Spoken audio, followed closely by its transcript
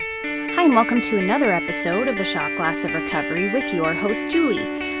Hi, and welcome to another episode of A Shot Glass of Recovery with your host,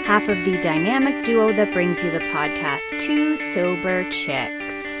 Julie, half of the dynamic duo that brings you the podcast, Two Sober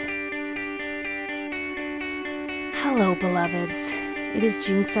Chicks. Hello, beloveds. It is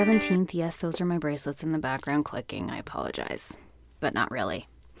June 17th. Yes, those are my bracelets in the background clicking. I apologize, but not really.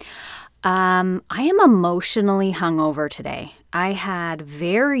 I am emotionally hungover today. I had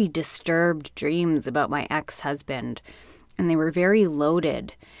very disturbed dreams about my ex-husband, and they were very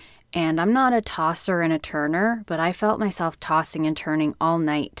loaded. And I'm not a tosser and a turner, but I felt myself tossing and turning all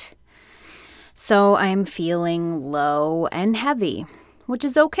night. So I'm feeling low and heavy, which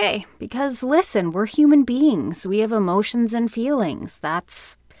is okay because listen, we're human beings. We have emotions and feelings.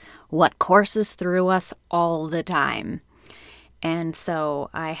 That's what courses through us all the time. And so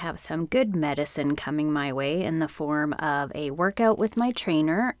I have some good medicine coming my way in the form of a workout with my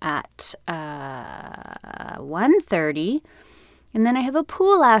trainer at 1:30. And then I have a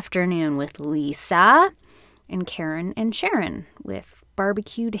pool afternoon with Lisa and Karen and Sharon with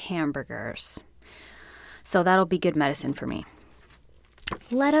barbecued hamburgers. So that'll be good medicine for me.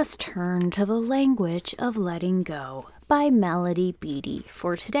 Let us turn to the language of letting go by Melody Beattie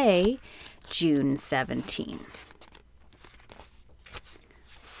for today, June 17.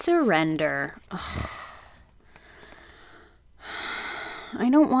 Surrender. Ugh. I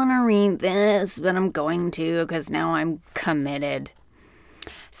don't want to read this, but I'm going to because now I'm committed.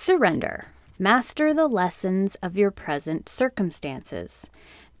 Surrender. Master the lessons of your present circumstances.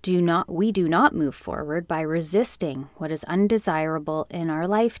 We do not move forward by resisting what is undesirable in our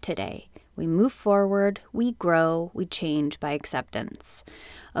life today. We move forward, we grow, we change by acceptance.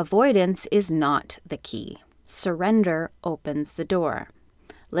 Avoidance is not the key. Surrender opens the door.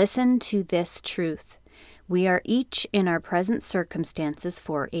 Listen to this truth. We are each in our present circumstances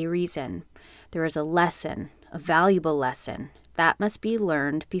for a reason. There is a lesson, a valuable lesson, that must be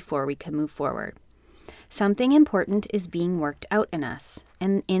learned before we can move forward. Something important is being worked out in us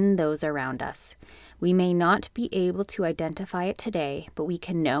and in those around us. We may not be able to identify it today, but we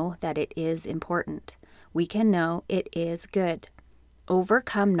can know that it is important. We can know it is good.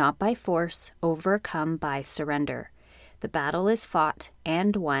 Overcome not by force, overcome by surrender. The battle is fought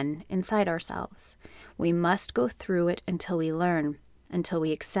and won inside ourselves. We must go through it until we learn, until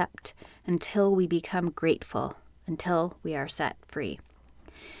we accept, until we become grateful, until we are set free.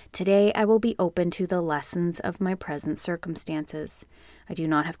 Today, I will be open to the lessons of my present circumstances. I do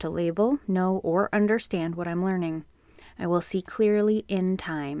not have to label, know, or understand what I'm learning. I will see clearly in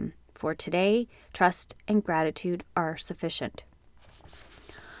time. For today, trust and gratitude are sufficient.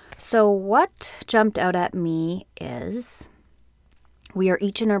 So what jumped out at me is we are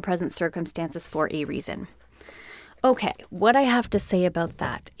each in our present circumstances for a reason. Okay, what I have to say about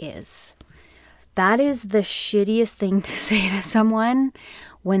that is the shittiest thing to say to someone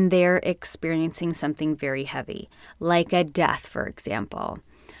when they're experiencing something very heavy, like a death, for example.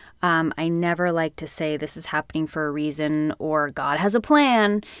 I never like to say this is happening for a reason or God has a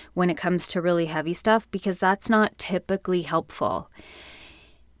plan when it comes to really heavy stuff because that's not typically helpful.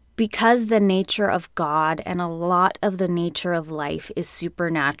 Because the nature of God and a lot of the nature of life is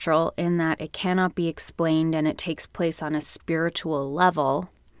supernatural in that it cannot be explained and it takes place on a spiritual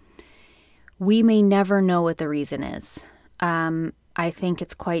level, we may never know what the reason is. I think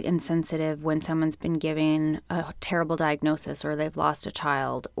it's quite insensitive when someone's been given a terrible diagnosis or they've lost a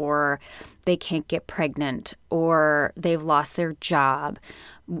child or they can't get pregnant or they've lost their job,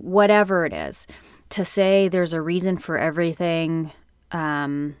 whatever it is. To say there's a reason for everything,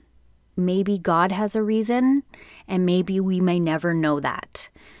 maybe God has a reason, and maybe we may never know that.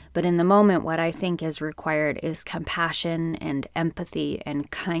 But in the moment, what I think is required is compassion and empathy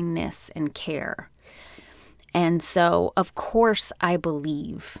and kindness and care. And so, of course, I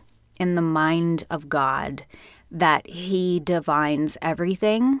believe in the mind of God that He divines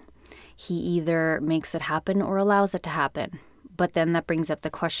everything. He either makes it happen or allows it to happen. But then that brings up the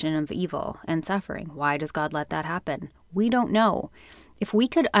question of evil and suffering. Why does God let that happen? We don't know. If we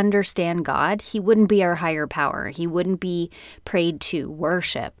could understand God, He wouldn't be our higher power. He wouldn't be prayed to,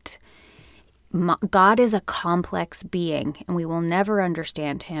 worshipped. God is a complex being, and we will never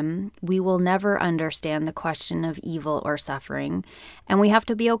understand Him. We will never understand the question of evil or suffering, and we have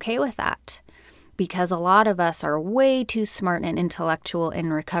to be okay with that because a lot of us are way too smart and intellectual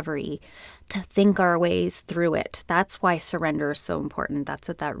in recovery to think our ways through it. That's why surrender is so important. That's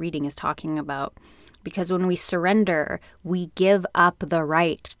what that reading is talking about. Because when we surrender, we give up the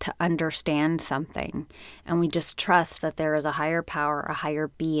right to understand something, and we just trust that there is a higher power, a higher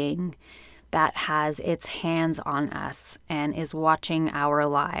being that has its hands on us and is watching our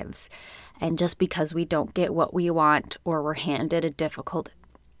lives. And just because we don't get what we want or we're handed a difficult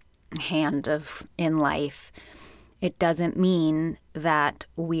hand in life. It doesn't mean that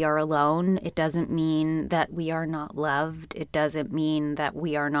we are alone. It doesn't mean that we are not loved. It doesn't mean that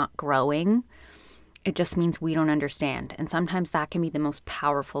we are not growing. It just means we don't understand. And sometimes that can be the most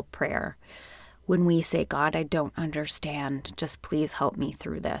powerful prayer. When we say, God, I don't understand. Just please help me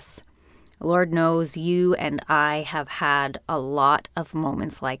through this. Lord knows you and I have had a lot of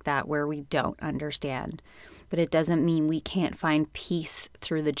moments like that where we don't understand. But it doesn't mean we can't find peace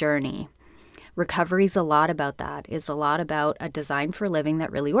through the journey. Recovery is a lot about that. It's a lot about a design for living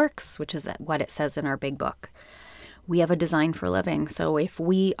that really works, which is what it says in our big book. We have a design for living. So if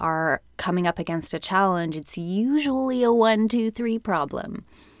we are coming up against a challenge, it's usually a 1, 2, 3 problem.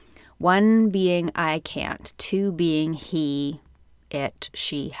 1 being I can't, 2 being he, it,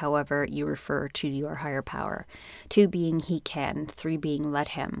 she, however you refer to your higher power, 2 being he can, 3 being let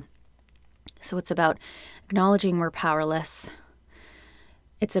him. So it's about acknowledging we're powerless.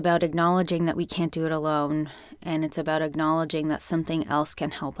 It's about acknowledging that we can't do it alone, and it's about acknowledging that something else can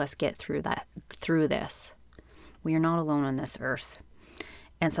help us get through this. We are not alone on this earth.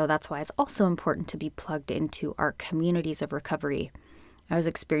 And so that's why it's also important to be plugged into our communities of recovery. I was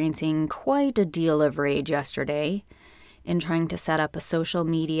experiencing quite a deal of rage yesterday in trying to set up a social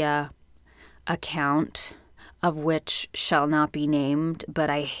media account, of which shall not be named, but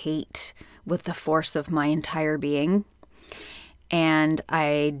I hate with the force of my entire being. And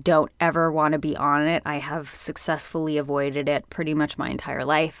I don't ever want to be on it. I have successfully avoided it pretty much my entire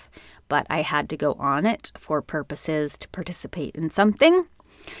life, but I had to go on it for purposes to participate in something.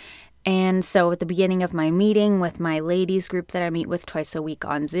 And so at the beginning of my meeting with my ladies group that I meet with twice a week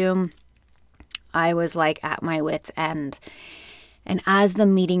on Zoom, I was like at my wit's end. And as the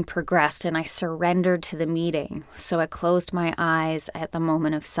meeting progressed and I surrendered to the meeting, so I closed my eyes at the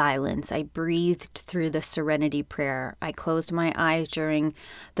moment of silence. I breathed through the serenity prayer. I closed my eyes during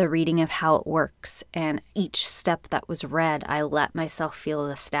the reading of how it works. And each step that was read, I let myself feel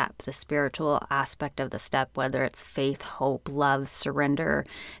the step, the spiritual aspect of the step, whether it's faith, hope, love, surrender,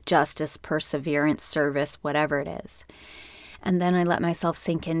 justice, perseverance, service, whatever it is. And then I let myself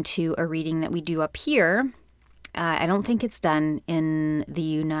sink into a reading that we do up here. I don't think it's done in the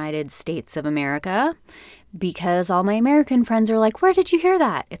United States of America because all my American friends are like, where did you hear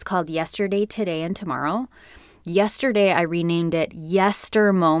that? It's called Yesterday, Today, and Tomorrow. Yesterday, I renamed it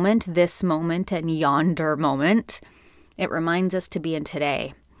Yester Moment, This Moment, and Yonder Moment. It reminds us to be in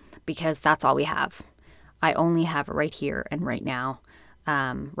today because that's all we have. I only have right here and right now.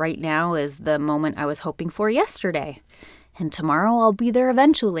 Right now is the moment I was hoping for yesterday. And tomorrow I'll be there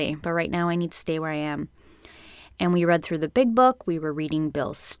eventually. But right now I need to stay where I am. And we read through the big book. We were reading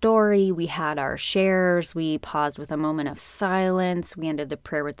Bill's story. We had our shares. We paused with a moment of silence. We ended the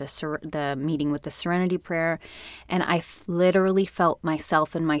prayer with the meeting with the serenity prayer. And I literally felt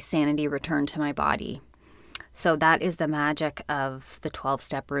myself and my sanity return to my body. So that is the magic of the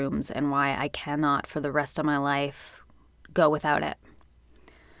 12-step rooms and why I cannot for the rest of my life go without it.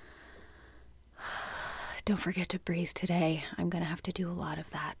 Don't forget to breathe today. I'm going to have to do a lot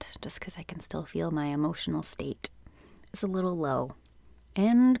of that just because I can still feel my emotional state is a little low.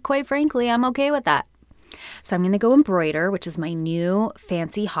 And quite frankly, I'm okay with that. So I'm going to go embroider, which is my new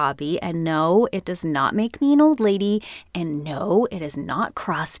fancy hobby. And no, it does not make me an old lady. And no, it is not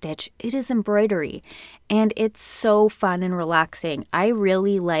cross stitch. It is embroidery. And it's so fun and relaxing. I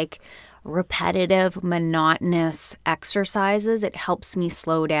really like repetitive, monotonous exercises. It helps me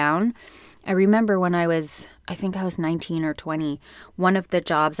slow down. I remember when I was 19 or 20, one of the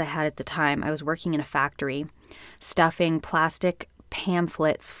jobs I had at the time, I was working in a factory stuffing plastic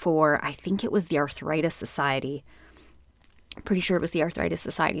pamphlets for, I think it was the Arthritis Society. I'm pretty sure it was the Arthritis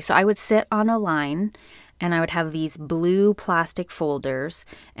Society. So I would sit on a line and I would have these blue plastic folders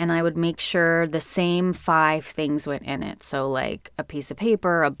and I would make sure the same 5 things went in it. So like a piece of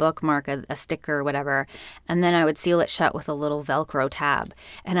paper, a bookmark, a sticker, whatever. And then I would seal it shut with a little Velcro tab.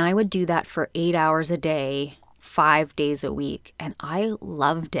 And I would do that for 8 hours a day, 5 days a week. And I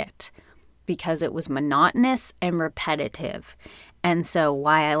loved it because it was monotonous and repetitive. And so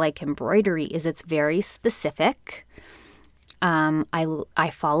why I like embroidery is it's very specific.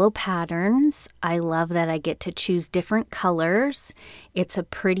 I follow patterns. I love that I get to choose different colors. It's a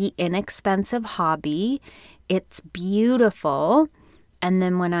pretty inexpensive hobby. It's beautiful. And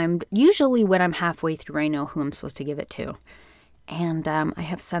then when I'm halfway through, I know who I'm supposed to give it to. And I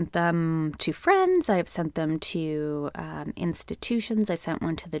have sent them to friends. I have sent them to institutions. I sent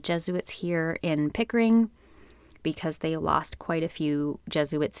one to the Jesuits here in Pickering because they lost quite a few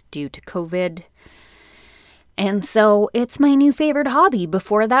Jesuits due to COVID. And so it's my new favorite hobby.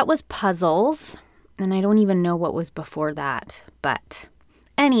 Before that was puzzles, and I don't even know what was before that, but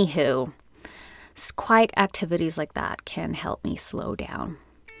Anywho, quiet activities like that can help me slow down.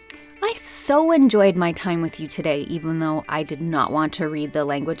 I so enjoyed my time with you today, even though I did not want to read the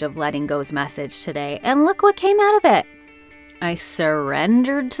Language of Letting Go's message today. And look what came out of it. I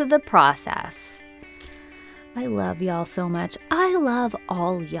surrendered to the process. I love y'all so much. I love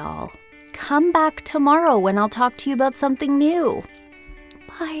all y'all. Come back tomorrow when I'll talk to you about something new.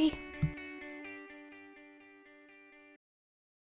 Bye.